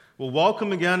Well,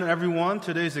 welcome again, everyone.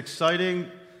 Today's exciting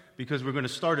because we're going to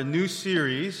start a new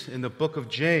series in the book of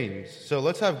James. So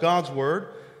let's have God's Word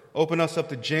open us up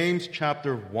to James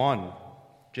chapter 1.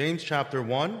 James chapter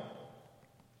 1.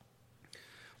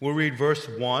 We'll read verse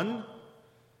 1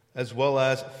 as well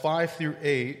as 5 through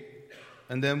 8,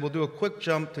 and then we'll do a quick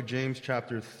jump to James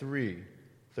chapter 3,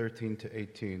 13 to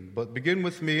 18. But begin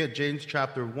with me at James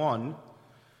chapter 1,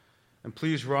 and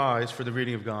please rise for the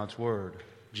reading of God's Word.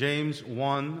 James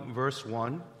 1, verse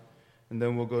 1, and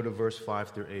then we'll go to verse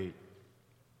 5 through 8.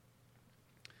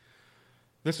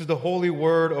 This is the holy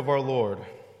word of our Lord.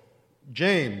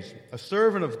 James, a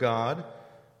servant of God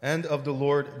and of the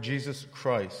Lord Jesus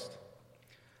Christ,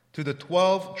 to the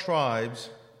 12 tribes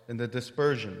in the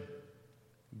dispersion,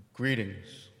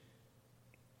 greetings.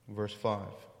 Verse 5.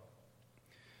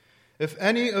 If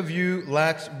any of you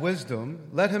lacks wisdom,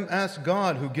 let him ask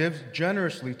God, who gives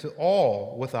generously to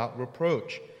all without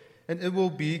reproach, and it will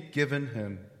be given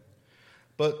him.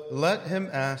 But let him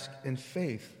ask in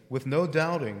faith, with no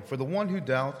doubting, for the one who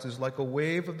doubts is like a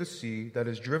wave of the sea that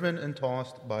is driven and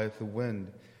tossed by the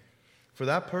wind. For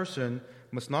that person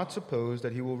must not suppose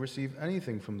that he will receive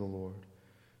anything from the Lord.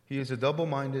 He is a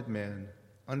double-minded man,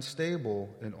 unstable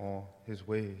in all his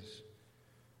ways.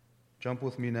 Jump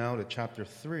with me now to chapter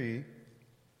 3,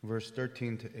 verse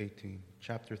 13 to 18.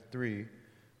 Chapter 3,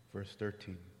 verse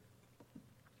 13.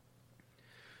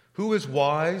 Who is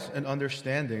wise and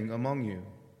understanding among you?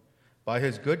 By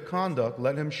his good conduct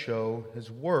let him show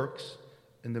his works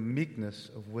in the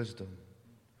meekness of wisdom.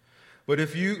 But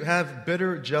if you have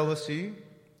bitter jealousy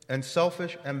and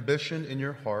selfish ambition in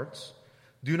your hearts,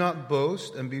 do not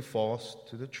boast and be false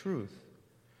to the truth.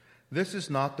 This is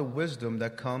not the wisdom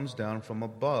that comes down from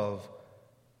above,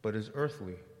 but is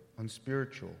earthly,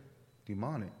 unspiritual,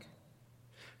 demonic.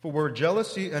 For where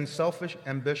jealousy and selfish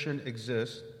ambition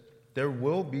exist, there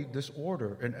will be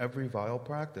disorder in every vile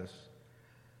practice.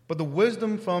 But the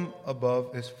wisdom from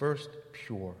above is first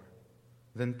pure,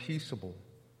 then peaceable,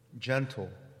 gentle,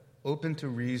 open to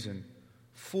reason,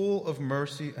 full of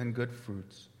mercy and good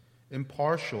fruits,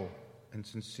 impartial and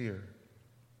sincere.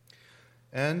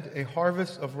 And a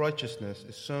harvest of righteousness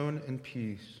is sown in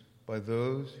peace by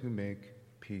those who make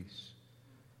peace.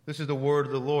 This is the word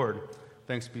of the Lord.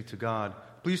 Thanks be to God.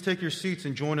 Please take your seats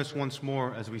and join us once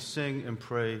more as we sing and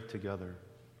pray together.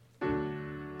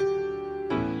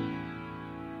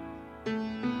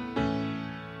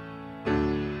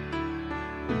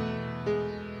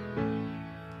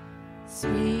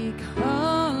 Speak,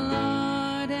 O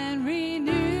Lord, and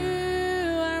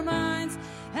renew our minds.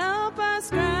 Help us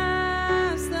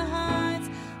grasp the heights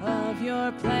of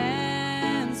your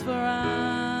plans for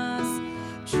us.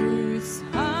 Truths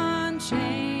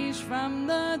unchanged from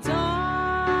the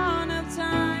dawn of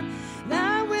time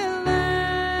that will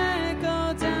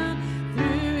echo down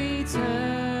through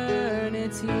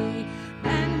eternity.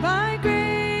 And by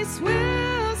grace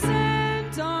we'll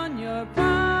stand on your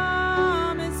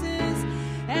promises,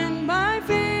 and by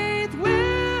faith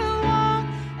we'll walk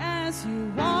as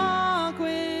you walk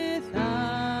with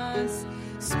us.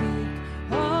 Speak,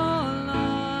 O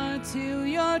Lord, till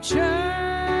your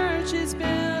church is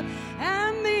built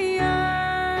and the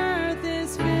earth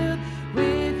is filled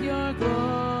with your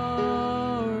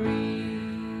glory.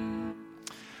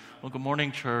 Well, good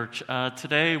morning, church.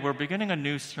 Today we're beginning a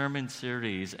new sermon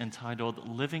series entitled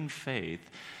Living Faith.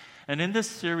 And in this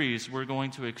series, we're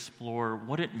going to explore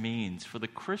what it means for the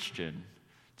Christian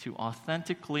to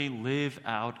authentically live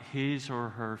out his or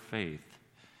her faith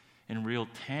in real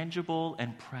tangible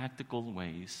and practical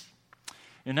ways.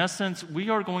 In essence, we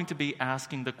are going to be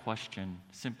asking the question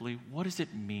simply, what does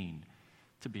it mean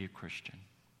to be a Christian?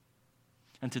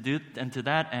 And to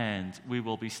that end, we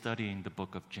will be studying the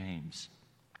book of James.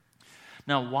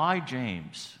 Now, why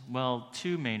James? Well,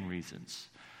 two main reasons.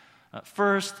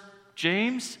 First,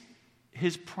 James,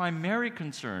 his primary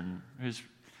concern,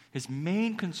 his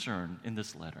main concern in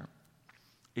this letter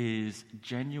is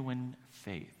genuine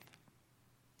faith.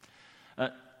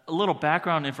 A little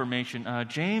background information.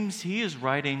 James, he is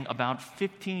writing about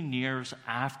 15 years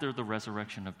after the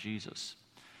resurrection of Jesus.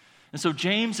 And so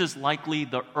James is likely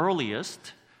the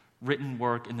earliest written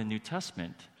work in the New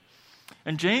Testament.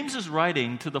 And James is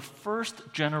writing to the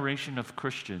first generation of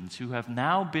Christians who have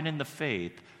now been in the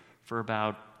faith for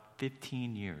about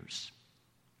 15 years.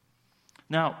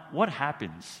 Now, what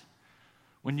happens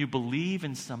when you believe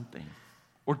in something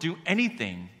or do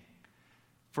anything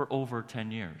for over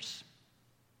 10 years?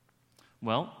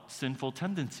 Well, sinful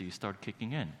tendencies start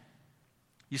kicking in.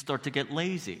 You start to get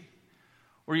lazy,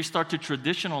 or you start to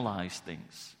traditionalize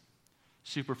things.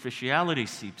 Superficiality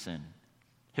seeps in.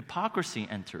 Hypocrisy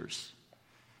enters.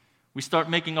 We start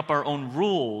making up our own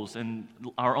rules and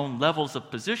our own levels of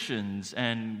positions,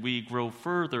 and we grow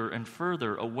further and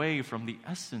further away from the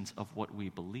essence of what we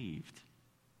believed.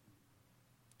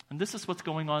 And this is what's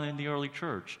going on in the early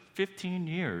church, 15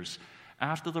 years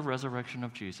after the resurrection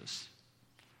of Jesus.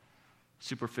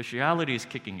 Superficiality is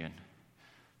kicking in.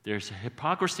 There's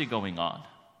hypocrisy going on.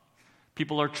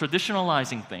 People are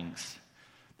traditionalizing things.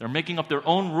 They're making up their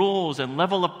own rules and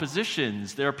level of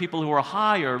positions. There are people who are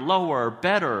higher, lower,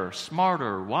 better,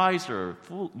 smarter, wiser,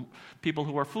 people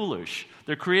who are foolish.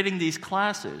 They're creating these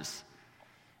classes.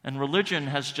 And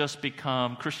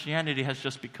Christianity has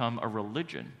just become a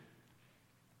religion.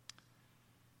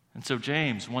 And so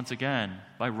James, once again,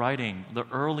 by writing the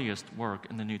earliest work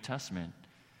in the New Testament,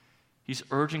 he's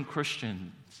urging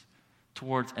Christians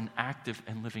towards an active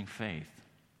and living faith,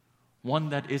 one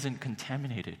that isn't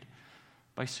contaminated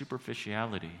by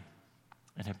superficiality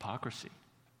and hypocrisy.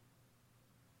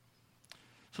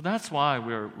 So that's why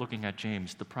we're looking at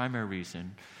James, the primary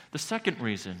reason. The second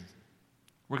reason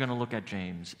we're going to look at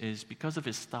James is because of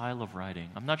his style of writing.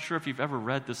 I'm not sure if you've ever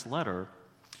read this letter,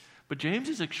 but James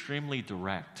is extremely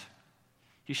direct.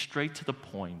 He's straight to the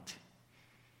point.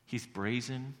 He's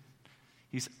brazen.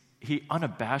 He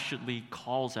unabashedly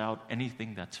calls out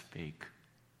anything that's fake.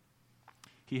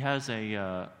 He has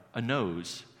a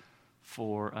nose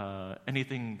for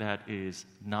anything that is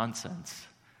nonsense,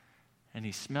 and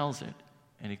he smells it,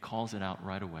 and he calls it out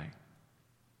right away.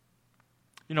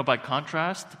 By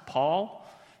contrast, Paul,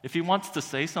 if he wants to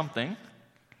say something,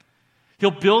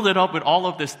 he'll build it up with all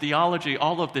of this theology,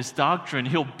 all of this doctrine.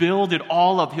 He'll build it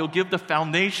all up. He'll give the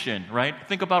foundation, right?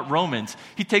 Think about Romans.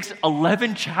 He takes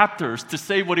 11 chapters to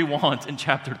say what he wants in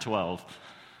chapter 12.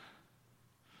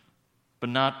 But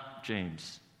not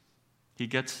James. He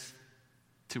gets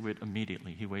to it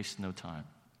immediately. He wastes no time.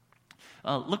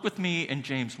 Look with me in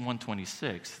James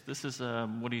 1:26. This is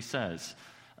what he says.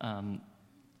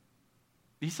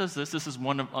 He says this is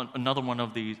another one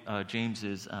of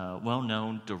James's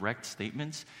well-known direct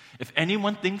statements. If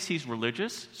anyone thinks he's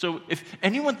religious, so if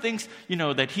anyone thinks,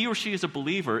 that he or she is a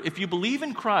believer, if you believe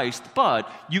in Christ,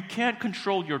 but you can't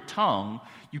control your tongue,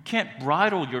 you can't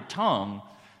bridle your tongue,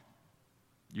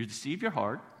 you deceive your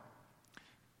heart,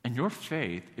 and your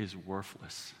faith is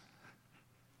worthless.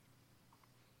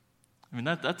 I mean,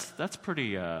 that's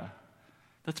pretty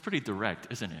direct,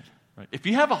 isn't it? Right? If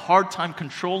you have a hard time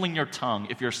controlling your tongue,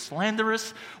 if you're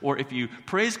slanderous, or if you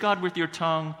praise God with your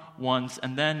tongue once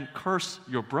and then curse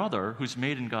your brother who's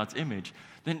made in God's image,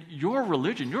 then your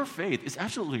religion, your faith is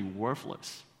absolutely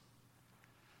worthless.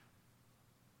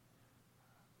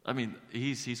 I mean,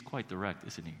 he's quite direct,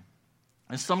 isn't he?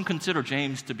 And some consider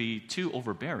James to be too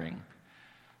overbearing.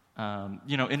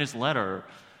 In his letter,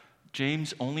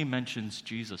 James only mentions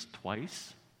Jesus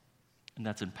twice, and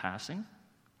that's in passing.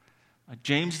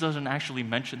 James doesn't actually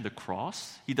mention the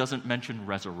cross. He doesn't mention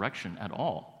resurrection at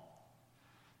all.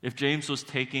 If James was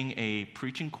taking a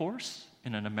preaching course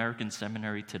in an American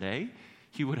seminary today,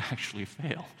 he would actually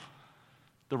fail.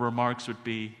 The remarks would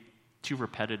be too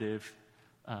repetitive.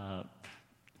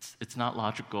 It's not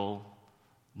logical,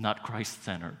 not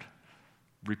Christ-centered.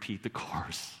 Repeat the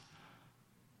course.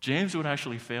 James would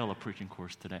actually fail a preaching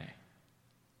course today.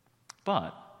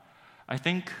 But I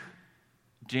think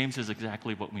James is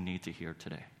exactly what we need to hear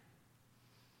today.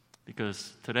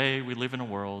 Because today we live in a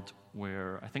world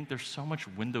where I think there's so much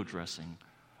window dressing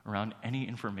around any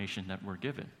information that we're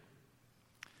given.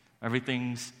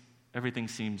 Everything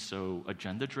seems so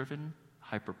agenda-driven,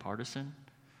 hyper-partisan.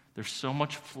 There's so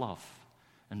much fluff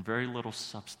and very little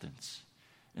substance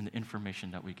in the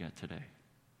information that we get today.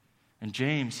 And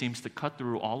James seems to cut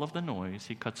through all of the noise,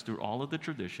 he cuts through all of the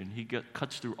tradition, he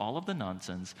cuts through all of the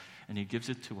nonsense, and he gives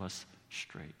it to us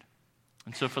straight.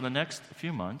 And so for the next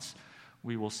few months,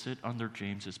 we will sit under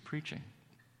James's preaching.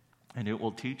 And it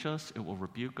will teach us, it will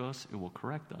rebuke us, it will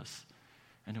correct us,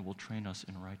 and it will train us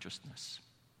in righteousness.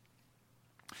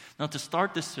 Now, to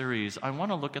start this series, I want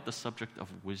to look at the subject of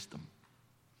wisdom.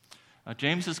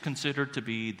 James is considered to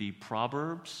be the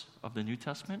Proverbs of the New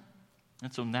Testament.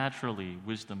 And so naturally,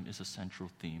 wisdom is a central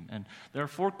theme. And there are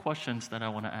 4 questions that I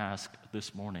want to ask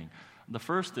this morning. The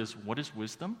first is, what is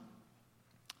wisdom?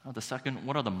 The second,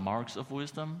 what are the marks of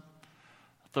wisdom?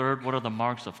 Third, what are the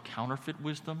marks of counterfeit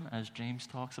wisdom, as James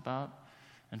talks about?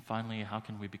 And finally, how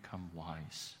can we become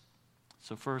wise?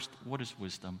 So first, what is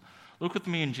wisdom? Look with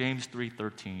me in James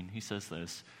 3:13. He says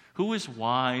this, "Who is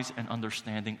wise and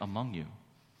understanding among you?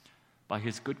 By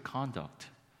his good conduct,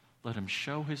 let him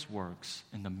show his works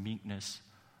in the meekness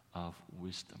of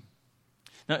wisdom."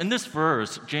 Now, in this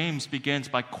verse, James begins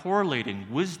by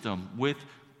correlating wisdom with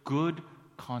good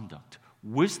conduct.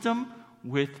 Wisdom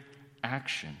with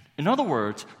action. In other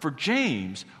words, for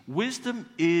James, wisdom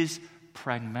is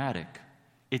pragmatic.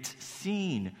 It's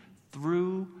seen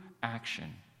through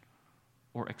action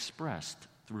or expressed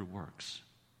through works.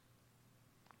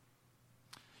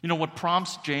 You know, what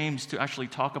prompts James to actually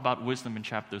talk about wisdom in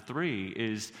chapter 3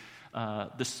 is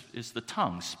the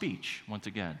tongue, speech, once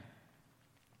again.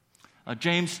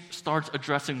 James starts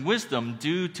addressing wisdom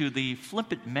due to the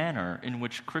flippant manner in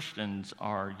which Christians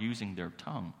are using their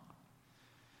tongue.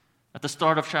 At the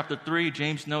start of chapter 3,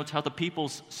 James notes how the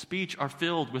people's speech are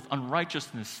filled with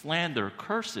unrighteousness, slander,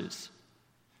 curses.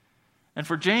 And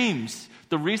for James,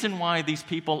 the reason why these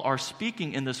people are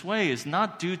speaking in this way is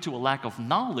not due to a lack of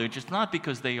knowledge. It's not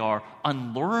because they are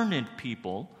unlearned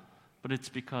people, but it's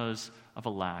because of a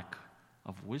lack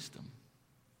of wisdom,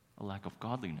 a lack of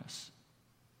godliness.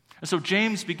 And so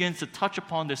James begins to touch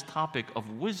upon this topic of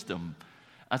wisdom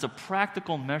as a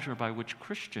practical measure by which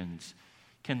Christians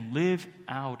can live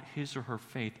out his or her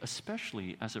faith,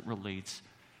 especially as it relates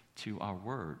to our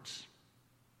words.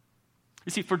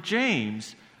 You see, for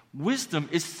James, wisdom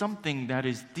is something that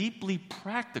is deeply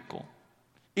practical.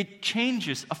 It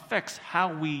affects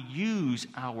how we use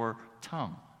our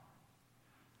tongue.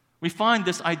 We find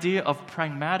this idea of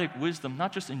pragmatic wisdom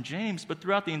not just in James, but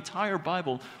throughout the entire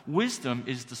Bible. Wisdom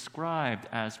is described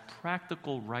as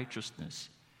practical righteousness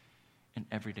in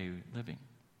everyday living.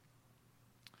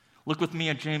 Look with me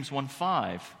at James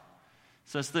 1:5. It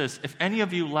says this, "If any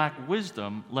of you lack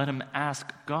wisdom, let him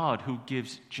ask God, who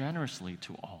gives generously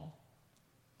to all."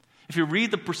 If you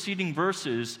read the preceding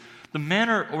verses, the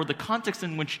manner or the context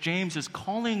in which James is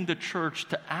calling the church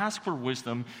to ask for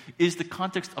wisdom is the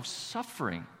context of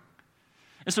suffering.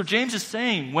 And so James is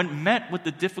saying, when met with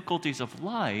the difficulties of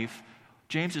life,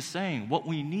 James is saying what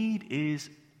we need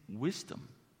is wisdom.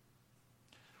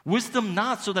 Wisdom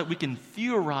not so that we can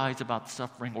theorize about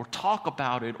suffering or talk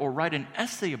about it or write an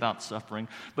essay about suffering,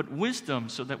 but wisdom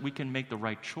so that we can make the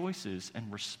right choices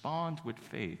and respond with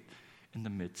faith in the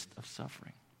midst of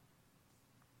suffering.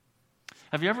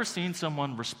 Have you ever seen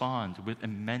someone respond with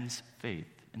immense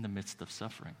faith in the midst of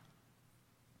suffering?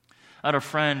 I had a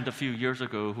friend a few years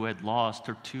ago who had lost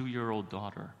her 2-year-old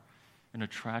daughter in a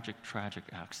tragic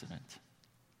accident.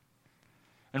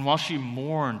 And while she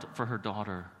mourned for her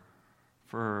daughter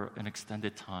for an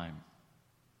extended time,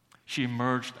 she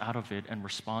emerged out of it and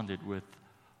responded with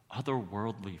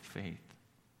otherworldly faith.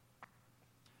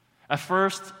 At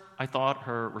first, I thought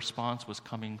her response was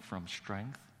coming from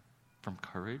strength, from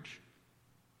courage.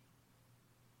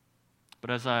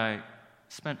 But as I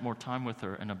spent more time with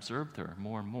her and observed her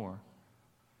more and more,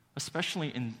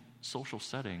 especially in social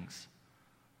settings,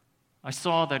 I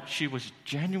saw that she was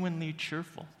genuinely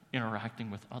cheerful interacting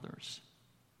with others.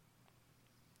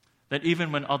 That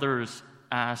even when others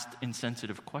asked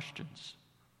insensitive questions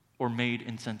or made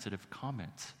insensitive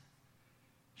comments,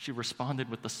 she responded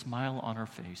with a smile on her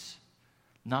face,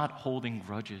 not holding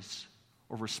grudges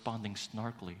or responding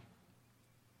snarkily.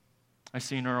 I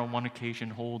seen her on one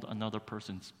occasion hold another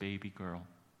person's baby girl.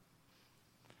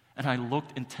 And I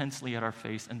looked intensely at her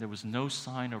face, and there was no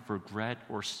sign of regret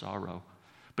or sorrow,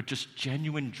 but just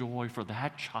genuine joy for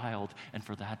that child and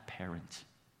for that parent.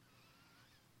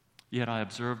 Yet I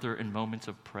observed her in moments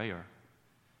of prayer,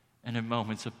 and in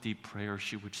moments of deep prayer,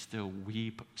 she would still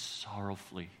weep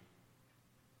sorrowfully.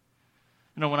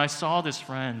 You know, when I saw this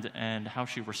friend and how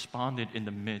she responded in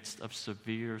the midst of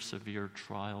severe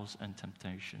trials and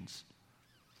temptations,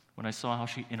 when I saw how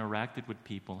she interacted with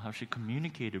people, how she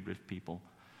communicated with people,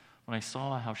 when I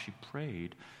saw how she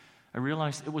prayed, I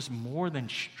realized it was more than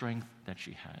strength that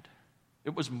she had.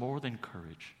 It was more than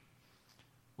courage.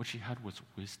 What she had was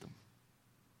wisdom.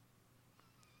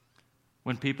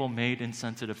 When people made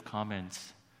insensitive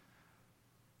comments,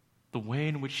 the way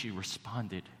in which she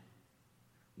responded,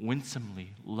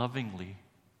 winsomely, lovingly.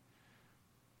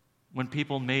 When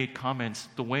people made comments,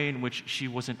 the way in which she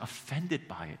wasn't offended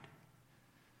by it,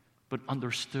 but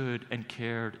understood and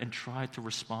cared and tried to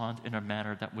respond in a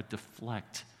manner that would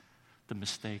deflect the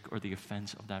mistake or the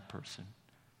offense of that person.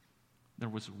 There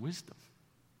was wisdom.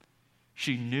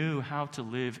 She knew how to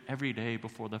live every day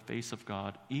before the face of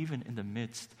God, even in the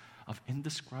midst of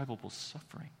indescribable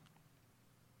suffering.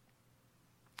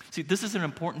 See, this is an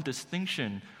important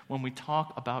distinction when we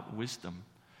talk about wisdom,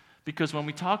 because when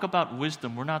we talk about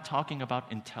wisdom, we're not talking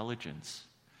about intelligence.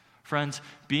 Friends,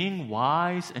 being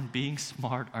wise and being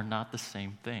smart are not the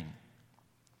same thing.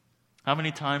 How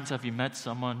many times have you met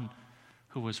someone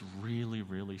who was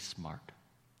really smart?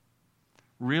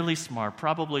 Really smart,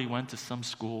 probably went to some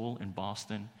school in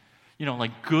Boston,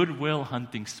 like Goodwill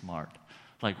Hunting smart,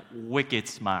 like wicked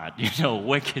smart,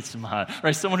 wicked smart,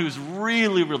 right? Someone who's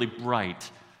really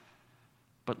bright,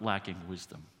 but lacking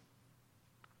wisdom.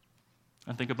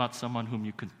 And think about someone whom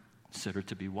you consider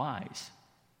to be wise.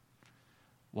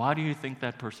 Why do you think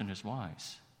that person is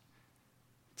wise?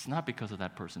 It's not because of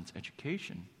that person's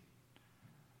education,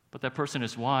 but that person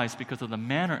is wise because of the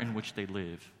manner in which they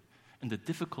live and the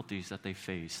difficulties that they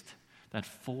faced that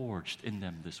forged in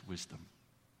them this wisdom.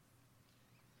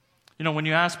 You know, when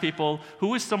you ask people,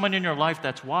 who is someone in your life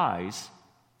that's wise,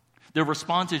 their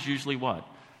response is usually what?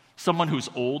 Someone who's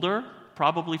older,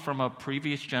 probably from a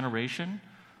previous generation,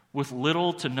 with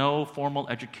little to no formal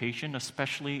education,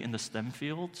 especially in the STEM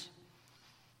fields.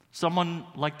 Someone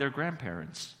like their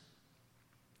grandparents.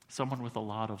 Someone with a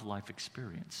lot of life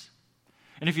experience.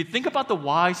 And if you think about the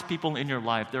wise people in your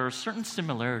life, there are certain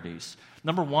similarities.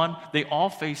 Number one, they all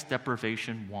face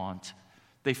deprivation, want.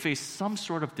 They face some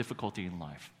sort of difficulty in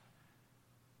life.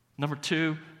 Number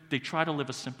two, they try to live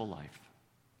a simple life.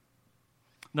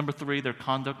 Number three, their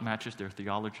conduct matches their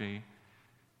theology.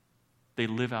 They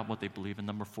live out what they believe. And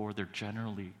number four, they're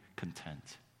generally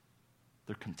content.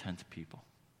 They're content people.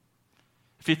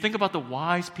 If you think about the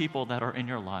wise people that are in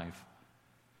your life,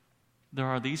 there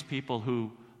are these people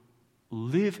who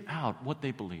live out what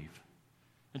they believe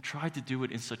and try to do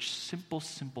it in such simple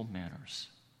manners.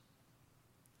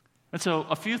 And so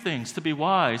a few things. To be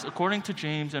wise, according to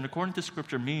James and according to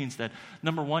Scripture, means that,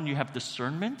 number one, you have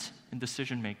discernment in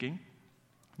decision making.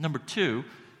 Number two,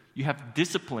 you have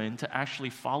discipline to actually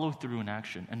follow through in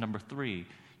action. And number three,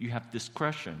 you have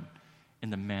discretion in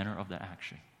the manner of the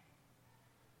action.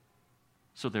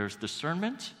 So there's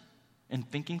discernment in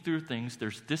thinking through things,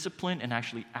 there's discipline in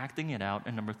actually acting it out,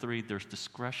 and number three, there's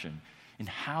discretion in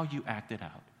how you act it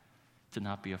out to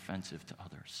not be offensive to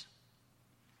others.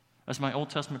 As my Old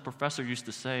Testament professor used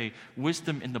to say,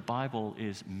 wisdom in the Bible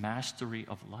is mastery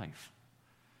of life.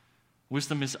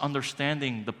 Wisdom is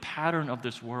understanding the pattern of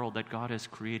this world that God has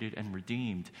created and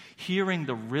redeemed, hearing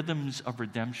the rhythms of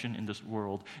redemption in this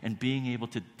world, and being able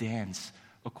to dance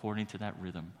according to that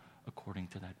rhythm, according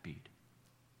to that beat.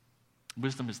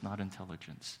 Wisdom is not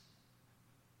intelligence.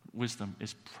 Wisdom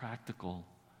is practical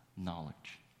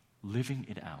knowledge, living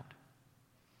it out.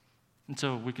 And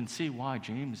so we can see why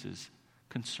James is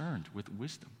concerned with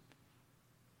wisdom.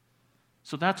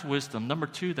 So that's wisdom. Number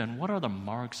two, then, what are the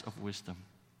marks of wisdom?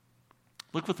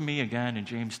 Look with me again in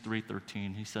James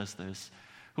 3:13. He says this,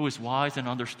 "Who is wise and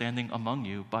understanding among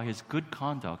you? By his good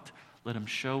conduct, let him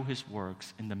show his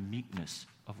works in the meekness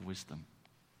of wisdom."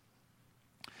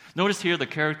 Notice here the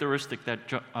characteristic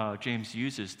that James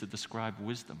uses to describe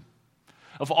wisdom.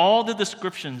 Of all the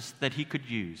descriptions that he could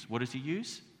use, what does he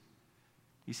use?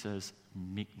 He says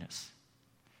meekness.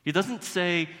 He doesn't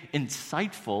say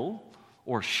insightful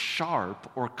or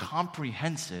sharp or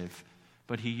comprehensive,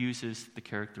 but he uses the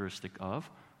characteristic of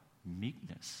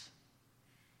meekness.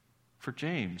 For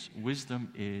James,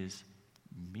 wisdom is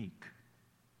meek.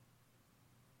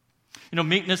 You know,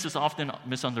 meekness is often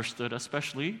misunderstood,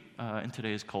 especially in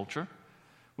today's culture.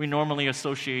 We normally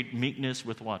associate meekness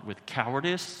with what? With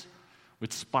cowardice,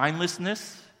 with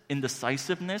spinelessness,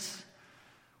 indecisiveness.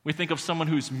 We think of someone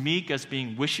who's meek as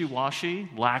being wishy-washy,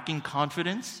 lacking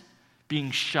confidence,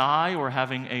 being shy, or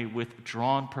having a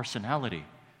withdrawn personality.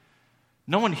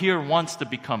 No one here wants to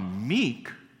become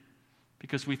meek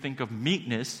because we think of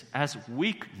meekness as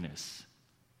weakness.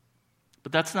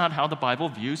 But that's not how the Bible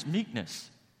views meekness.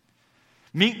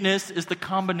 Meekness is the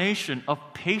combination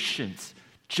of patience,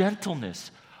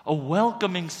 gentleness, a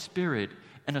welcoming spirit,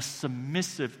 and a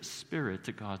submissive spirit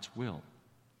to God's will.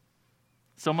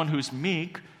 Someone who's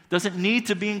meek doesn't need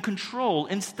to be in control.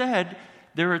 Instead,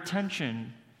 their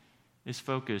attention is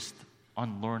focused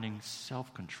on learning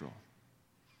self-control.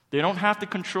 They don't have to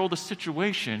control the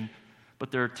situation,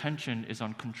 but their attention is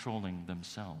on controlling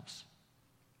themselves.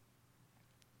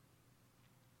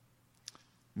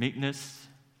 Meekness,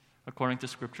 according to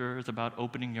Scripture, is about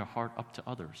opening your heart up to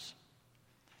others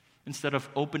instead of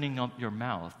opening up your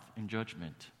mouth in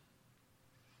judgment.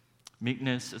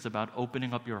 Meekness is about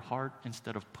opening up your heart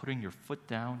instead of putting your foot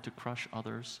down to crush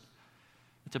others.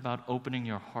 It's about opening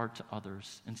your heart to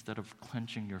others instead of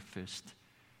clenching your fist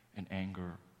in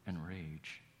anger and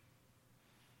rage.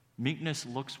 Meekness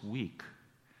looks weak,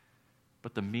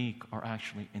 but the meek are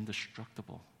actually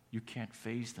indestructible. You can't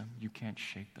faze them. You can't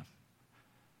shake them.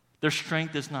 Their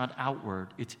strength is not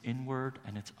outward, it's inward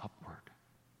and it's upward.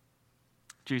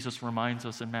 Jesus reminds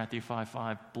us in Matthew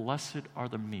 5:5, "Blessed are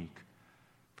the meek,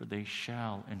 for they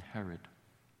shall inherit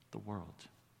the world."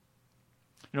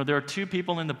 You know, there are two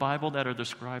people in the Bible that are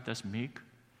described as meek.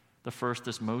 The first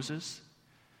is Moses.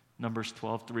 Numbers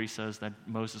 12:3 says that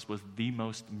Moses was the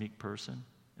most meek person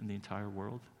in the entire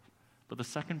world. But the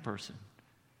second person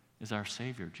is our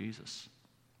Savior, Jesus.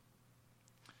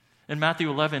 In Matthew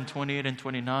 11, 28 and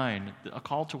 29, a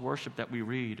call to worship that we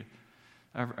read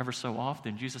ever so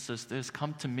often, Jesus says this,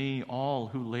 "Come to me, all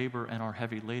who labor and are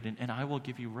heavy laden, and I will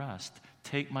give you rest.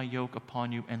 Take my yoke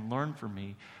upon you and learn from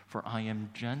me, for I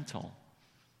am gentle."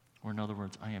 Or in other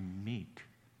words, I am meek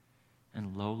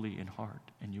and lowly in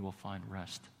heart, and you will find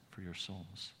rest for your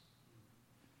souls.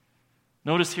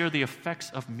 Notice here the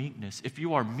effects of meekness. If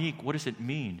you are meek, what does it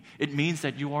mean? It means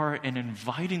that you are an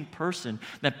inviting person,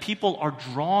 that people are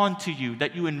drawn to you,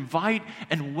 that you invite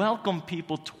and welcome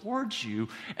people towards you.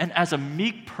 And as a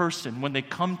meek person, when they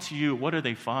come to you, what do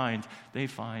they find? They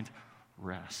find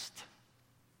rest.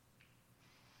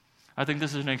 I think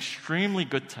this is an extremely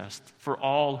good test for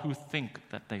all who think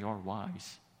that they are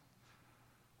wise.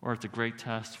 Or it's a great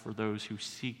test for those who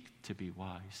seek to be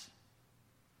wise.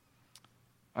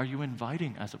 Are you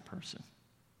inviting as a person?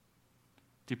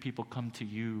 Do people come to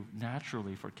you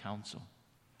naturally for counsel?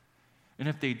 And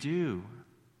if they do,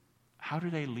 how do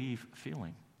they leave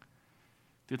feeling?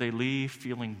 Do they leave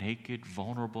feeling naked,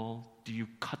 vulnerable? Do you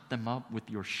cut them up with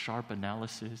your sharp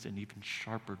analysis and even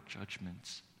sharper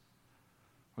judgments?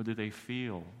 Or do they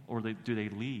do they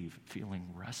leave feeling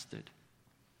rested?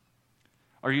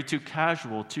 Are you too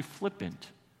casual, too flippant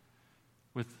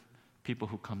with people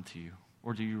who come to you?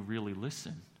 Or do you really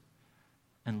listen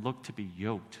and look to be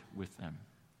yoked with them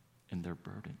in their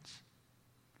burdens?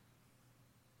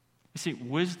 You see,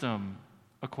 wisdom,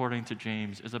 according to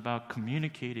James, is about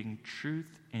communicating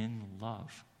truth in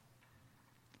love.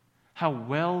 How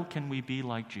well can we be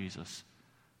like Jesus,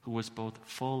 who was both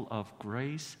full of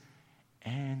grace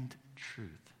and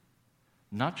truth?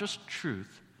 Not just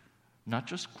truth, not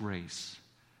just grace,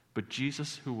 but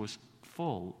Jesus who was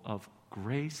full of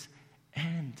grace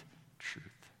and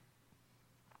truth.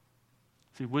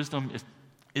 See, wisdom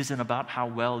isn't about how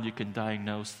well you can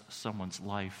diagnose someone's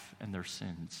life and their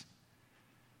sins.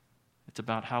 It's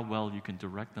about how well you can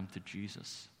direct them to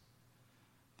Jesus,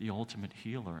 the ultimate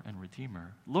healer and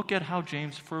redeemer. Look at how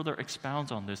James further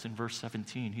expounds on this in verse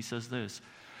 17. He says this,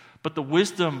 "But the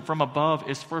wisdom from above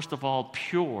is first of all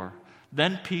pure,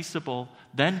 then peaceable,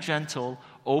 then gentle,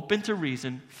 open to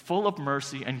reason, full of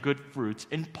mercy and good fruits,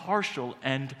 impartial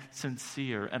and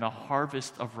sincere, and a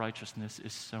harvest of righteousness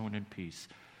is sown in peace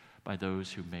by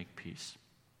those who make peace."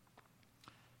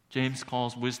 James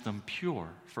calls wisdom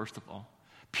pure, first of all.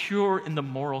 Pure in the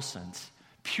moral sense.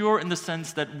 Pure in the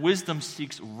sense that wisdom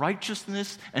seeks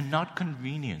righteousness and not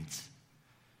convenience.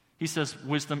 He says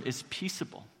wisdom is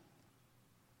peaceable.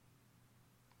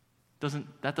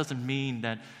 That doesn't mean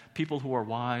that people who are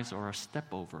wise are a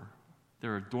step over,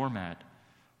 they're a doormat,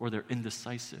 or they're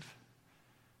indecisive.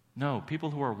 No,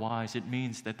 people who are wise, it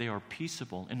means that they are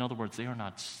peaceable. In other words, they are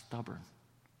not stubborn.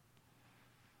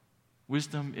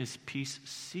 Wisdom is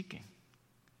peace-seeking.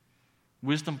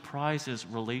 Wisdom prizes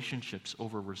relationships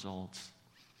over results.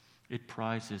 It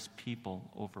prizes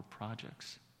people over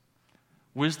projects.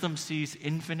 Wisdom sees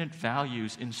infinite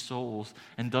values in souls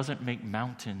and doesn't make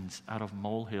mountains out of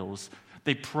molehills.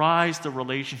 They prize the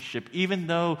relationship. Even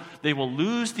though they will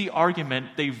lose the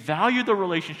argument, they value the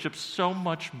relationship so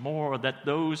much more that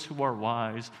those who are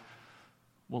wise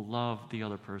will love the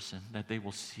other person, that they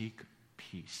will seek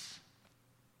peace.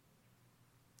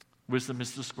 Wisdom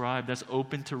is described as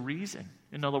open to reason.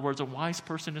 In other words, a wise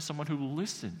person is someone who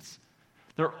listens.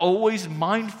 They're always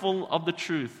mindful of the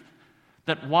truth,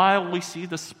 that while we see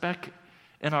the speck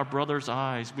in our brother's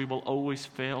eyes, we will always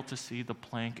fail to see the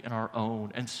plank in our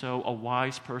own. And so a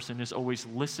wise person is always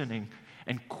listening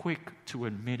and quick to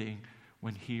admitting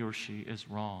when he or she is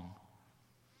wrong.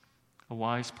 A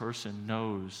wise person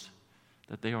knows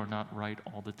that they are not right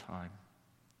all the time,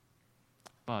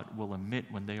 but will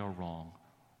admit when they are wrong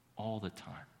all the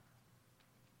time.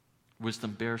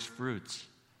 Wisdom bears fruits.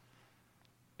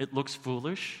 It looks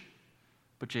foolish,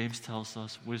 but James tells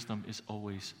us wisdom is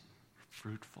always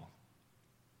fruitful.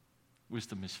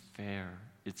 Wisdom is fair,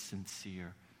 it's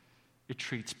sincere. It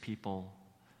treats people,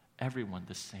 everyone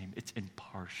the same. It's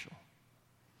impartial.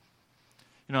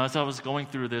 You know, as I was going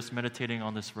through this, meditating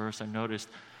on this verse, I noticed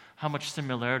how much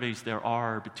similarities there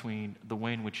are between the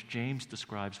way in which James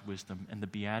describes wisdom and the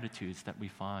Beatitudes that we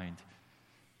find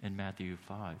in Matthew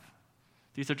 5.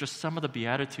 These are just some of the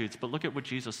Beatitudes, but look at what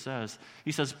Jesus says.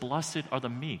 He says, "Blessed are the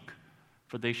meek,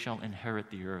 for they shall inherit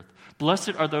the earth.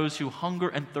 Blessed are those who hunger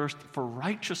and thirst for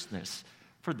righteousness,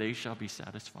 for they shall be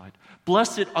satisfied.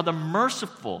 Blessed are the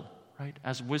merciful," right,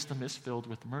 as wisdom is filled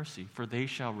with mercy, "for they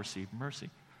shall receive mercy.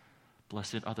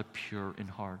 Blessed are the pure in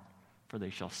heart, for they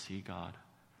shall see God.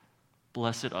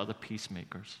 Blessed are the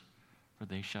peacemakers, for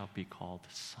they shall be called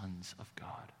sons of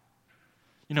God."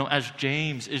 As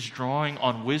James is drawing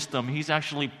on wisdom, he's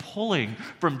actually pulling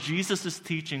from Jesus'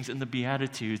 teachings in the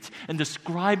Beatitudes and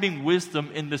describing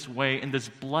wisdom in this way, in this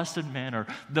blessed manner.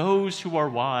 Those who are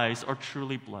wise are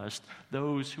truly blessed.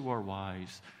 Those who are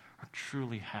wise are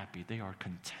truly happy. They are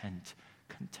content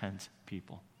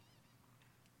people.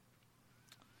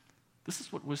 This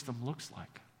is what wisdom looks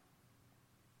like.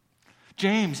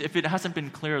 James, if it hasn't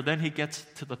been clear, then he gets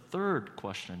to the third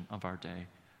question of our day.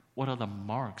 What are the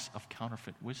marks of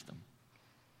counterfeit wisdom?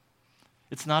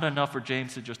 It's not enough for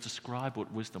James to just describe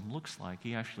what wisdom looks like.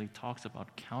 He actually talks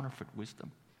about counterfeit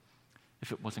wisdom,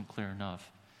 if it wasn't clear enough.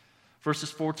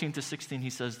 Verses 14 to 16, he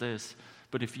says this,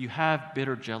 "But if you have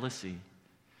bitter jealousy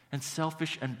and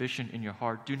selfish ambition in your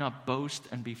heart, do not boast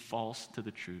and be false to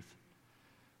the truth.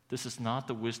 This is not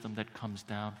the wisdom that comes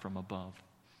down from above,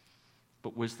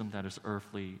 but wisdom that is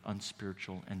earthly,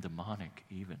 unspiritual, and demonic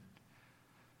even.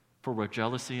 For where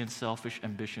jealousy and selfish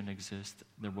ambition exist,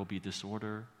 there will be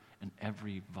disorder and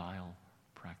every vile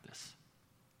practice."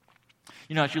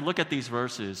 As you look at these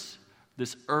verses,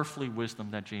 this earthly wisdom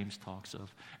that James talks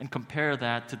of, and compare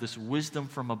that to this wisdom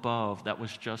from above that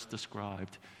was just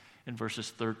described in verses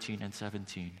 13 and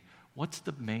 17, what's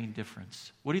the main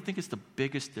difference? What do you think is the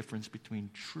biggest difference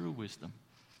between true wisdom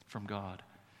from God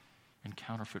and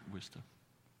counterfeit wisdom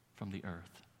from the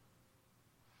earth?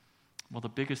 Well, the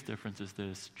biggest difference is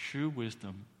this. True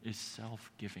wisdom is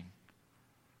self-giving.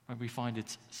 Right? We find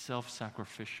it's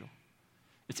self-sacrificial.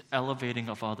 It's elevating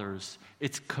of others.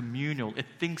 It's communal. It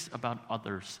thinks about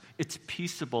others. It's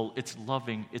peaceable. It's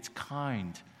loving. It's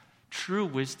kind. True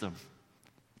wisdom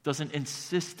doesn't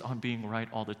insist on being right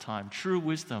all the time. True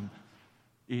wisdom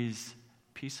is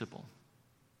peaceable.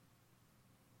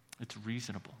 It's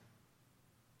reasonable.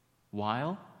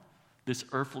 While this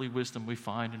earthly wisdom we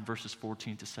find in verses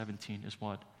 14 to 17 is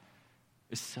what?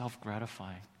 Is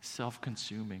self-gratifying,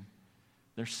 self-consuming.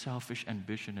 There's selfish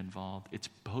ambition involved. It's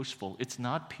boastful. It's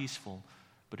not peaceful,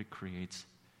 but it creates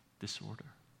disorder.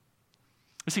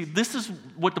 You see, this is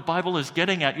what the Bible is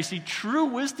getting at. You see, true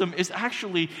wisdom is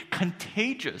actually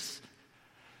contagious.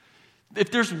 If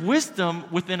there's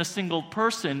wisdom within a single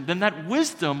person, then that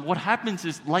wisdom, what happens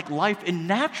is, like life, it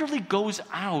naturally goes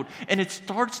out and it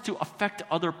starts to affect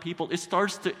other people. It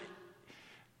starts to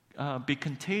be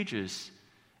contagious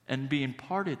and be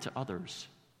imparted to others.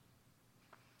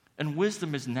 And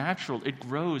wisdom is natural. It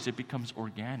grows. It becomes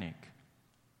organic.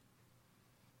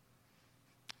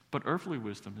 But earthly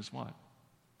wisdom is what?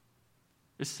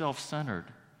 It's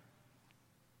self-centered.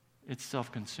 It's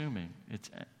self-consuming.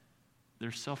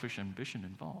 There's selfish ambition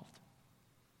involved.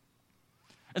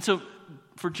 And so,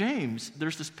 for James,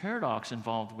 there's this paradox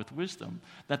involved with wisdom,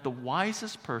 that the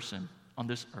wisest person on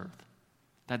this earth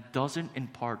that doesn't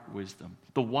impart wisdom,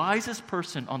 the wisest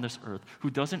person on this earth who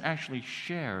doesn't actually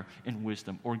share in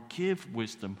wisdom or give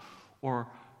wisdom or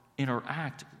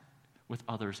interact with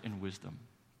others in wisdom,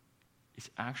 is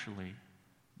actually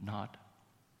not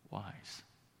wise.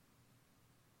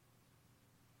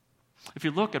 If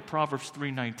you look at Proverbs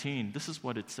 3:19, this is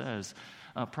what it says.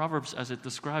 Proverbs, as it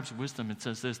describes wisdom, it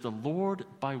says this: "The Lord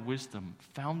by wisdom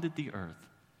founded the earth.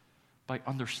 By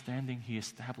understanding he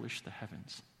established the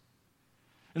heavens."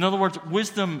 In other words,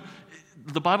 wisdom,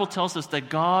 the Bible tells us that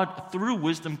God, through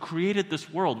wisdom, created this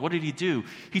world. What did he do?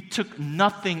 He took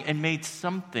nothing and made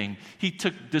something. He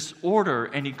took disorder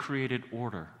and he created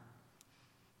order.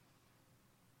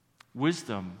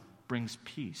 Wisdom brings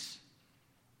peace.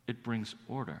 It brings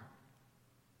order.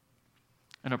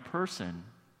 And a person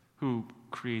who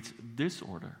creates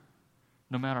disorder,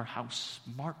 no matter how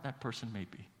smart that person may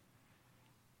be,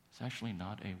 is actually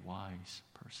not a wise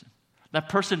person. That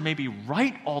person may be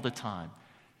right all the time.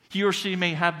 He or she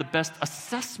may have the best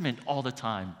assessment all the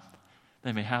time.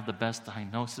 They may have the best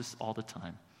diagnosis all the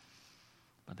time.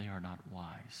 But they are not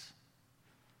wise.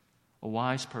 A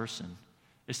wise person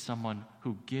is someone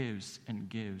who gives and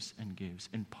gives and gives,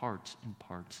 imparts,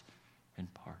 imparts,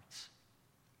 imparts.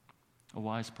 A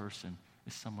wise person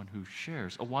is someone who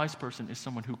shares. A wise person is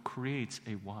someone who creates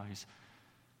a wise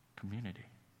community.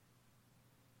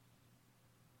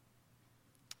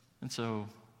 And so,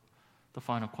 the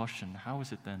final question, how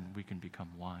is it then we can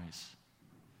become wise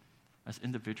as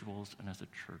individuals and as a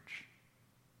church?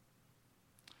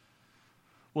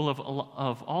 Well,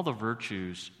 of all the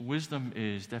virtues, wisdom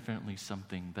is definitely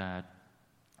something that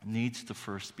needs to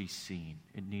first be seen.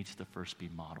 It needs to first be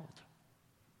modeled.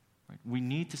 Right? We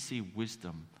need to see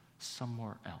wisdom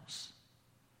somewhere else.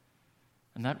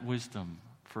 And that wisdom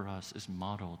for us is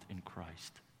modeled in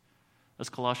Christ. As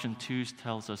Colossians 2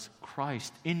 tells us,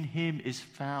 Christ, in him is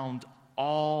found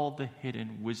all the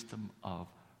hidden wisdom of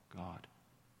God.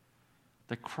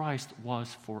 That Christ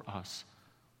was for us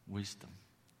wisdom.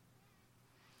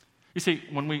 You see,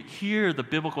 when we hear the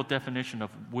biblical definition of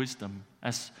wisdom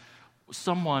as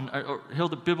someone, or hear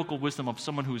the biblical wisdom of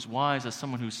someone who's wise as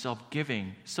someone who's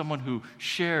self-giving, someone who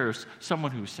shares,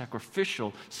 someone who's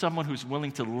sacrificial, someone who's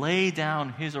willing to lay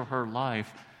down his or her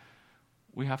life,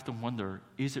 we have to wonder,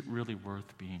 is it really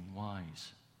worth being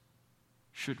wise?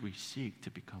 Should we seek to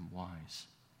become wise?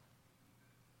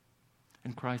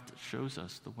 And Christ shows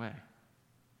us the way.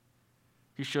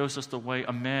 He shows us the way,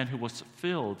 a man who was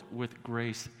filled with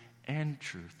grace and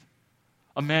truth.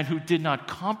 A man who did not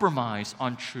compromise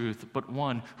on truth, but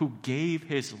one who gave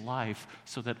his life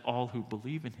so that all who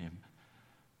believe in him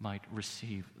might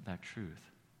receive that truth.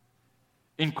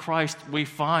 In Christ, we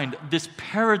find this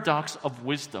paradox of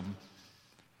wisdom,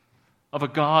 of a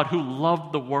God who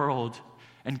loved the world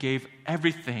and gave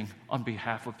everything on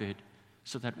behalf of it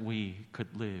so that we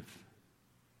could live.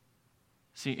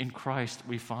 See, in Christ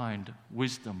we find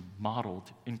wisdom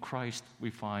modeled. In Christ we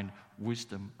find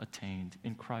wisdom attained.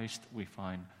 In Christ we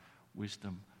find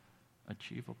wisdom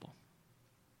achievable.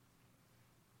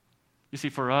 You see,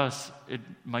 for us, it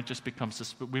might just become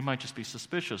we might just be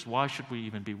suspicious. Why should we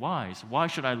even be wise? Why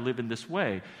should I live in this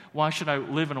way? Why should I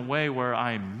live in a way where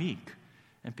I am meek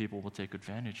and people will take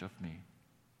advantage of me?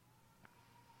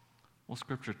 Well,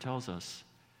 Scripture tells us,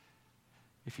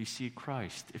 if you see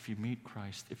Christ, if you meet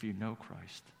Christ, if you know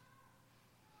Christ,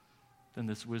 then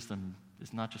this wisdom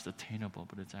is not just attainable,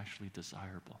 but it's actually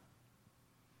desirable.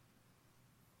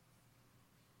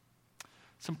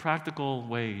 Some practical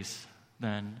ways,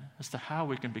 then, as to how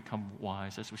we can become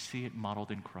wise as we see it modeled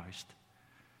in Christ.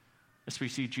 As we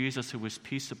see Jesus, who is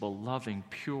peaceable, loving,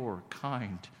 pure,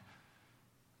 kind.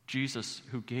 Jesus,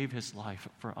 who gave his life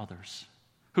for others,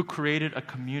 who created a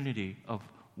community of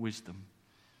wisdom.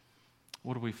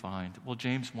 What do we find? Well,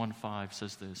 James 1:5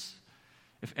 says this: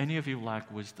 if any of you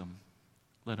lack wisdom,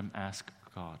 let him ask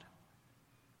God,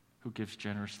 who gives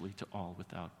generously to all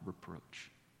without reproach,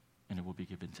 and it will be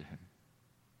given to him.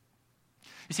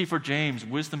 You see, for James,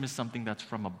 wisdom is something that's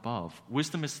from above.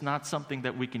 Wisdom is not something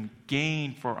that we can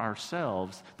gain for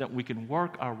ourselves, that we can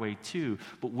work our way to,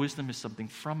 but wisdom is something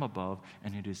from above,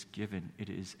 and it is given. It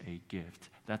is a gift.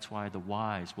 That's why the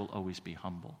wise will always be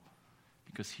humble,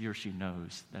 because he or she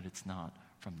knows that it's not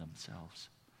from themselves.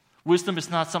 Wisdom is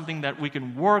not something that we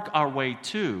can work our way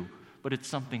to, but it's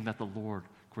something that the Lord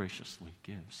graciously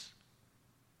gives.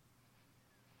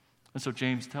 And so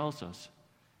James tells us,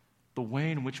 the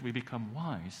way in which we become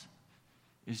wise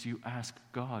is you ask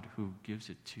God who gives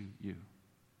it to you.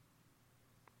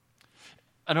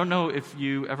 I don't know if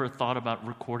you ever thought about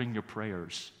recording your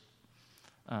prayers.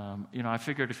 I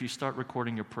figured if you start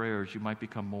recording your prayers, you might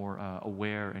become more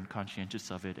aware and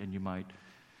conscientious of it, and you might,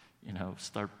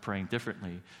 start praying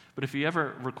differently. But if you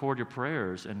ever record your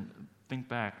prayers and think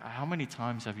back, how many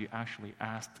times have you actually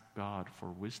asked God for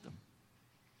wisdom?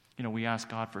 We ask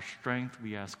God for strength,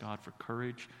 we ask God for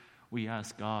courage, we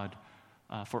ask God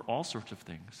for all sorts of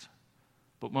things.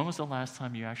 But when was the last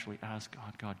time you actually asked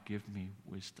God, God, give me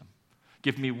wisdom?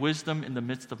 Give me wisdom in the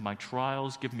midst of my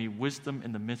trials. Give me wisdom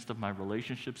in the midst of my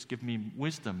relationships. Give me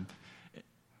wisdom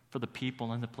for the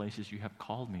people and the places you have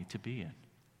called me to be in.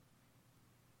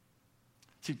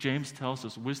 See, James tells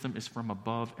us wisdom is from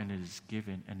above and it is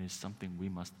given and is something we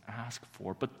must ask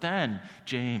for. But then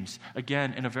James,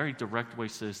 again, in a very direct way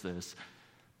says this,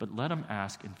 but let him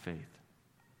ask in faith,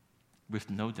 with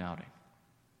no doubting.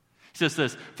 He says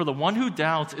this, for the one who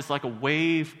doubts is like a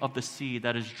wave of the sea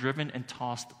that is driven and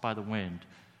tossed by the wind.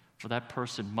 For that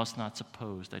person must not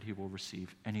suppose that he will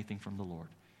receive anything from the Lord.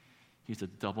 He's a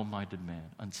double-minded man,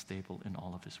 unstable in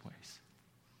all of his ways.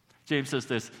 James says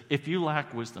this, if you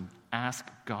lack wisdom, ask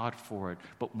God for it.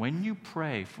 But when you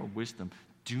pray for wisdom,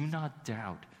 do not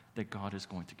doubt that God is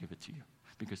going to give it to you.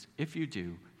 Because if you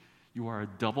do, you are a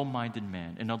double-minded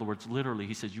man. In other words, literally,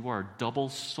 he says you are a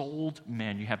double-souled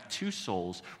man. You have two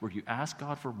souls where you ask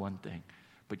God for one thing,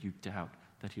 but you doubt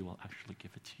that he will actually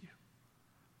give it to you.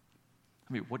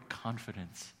 I mean, what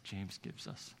confidence James gives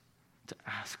us to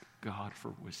ask God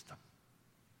for wisdom.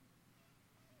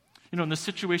 In the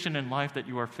situation in life that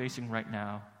you are facing right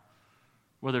now,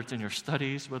 whether it's in your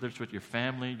studies, whether it's with your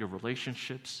family, your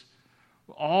relationships,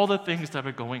 all the things that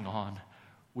are going on,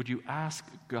 would you ask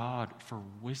God for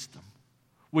wisdom?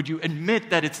 Would you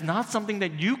admit that it's not something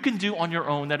that you can do on your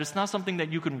own, that it's not something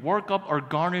that you can work up or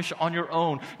garnish on your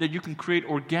own, that you can create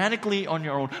organically on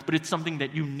your own, but it's something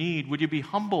that you need? Would you be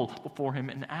humble before him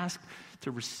and ask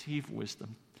to receive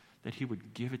wisdom, that he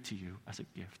would give it to you as a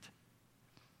gift?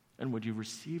 And would you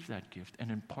receive that gift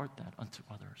and impart that unto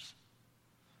others?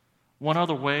 One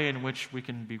other way in which we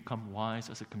can become wise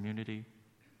as a community,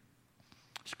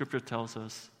 Scripture tells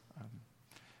us,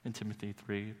 in Timothy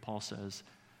 3, Paul says,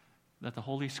 that the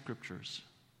Holy Scriptures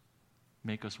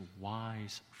make us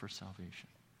wise for salvation.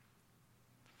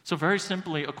 So very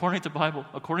simply, according to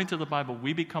the Bible,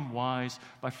 we become wise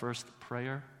by first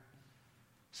prayer,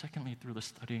 secondly through the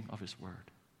studying of His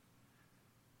Word.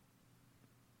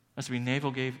 As we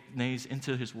navel-gaze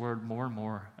into His Word more and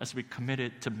more, as we commit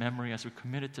it to memory, as we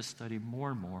commit it to study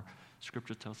more and more,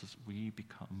 Scripture tells us we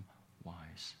become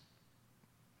wise.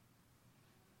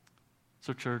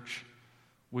 So church,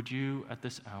 would you at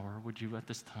this hour, would you at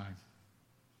this time,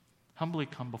 humbly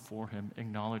come before Him,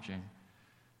 acknowledging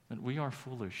that we are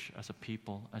foolish as a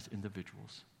people, as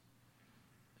individuals?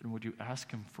 And would you ask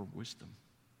Him for wisdom?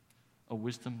 A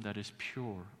wisdom that is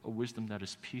pure, a wisdom that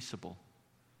is peaceable,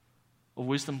 a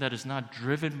wisdom that is not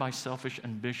driven by selfish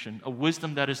ambition, a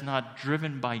wisdom that is not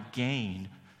driven by gain,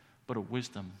 but a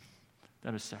wisdom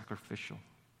that is sacrificial,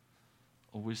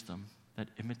 a wisdom that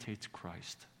imitates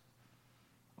Christ,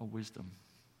 a wisdom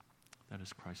that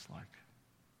is Christ-like.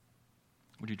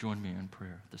 Would you join me in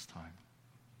prayer at this time?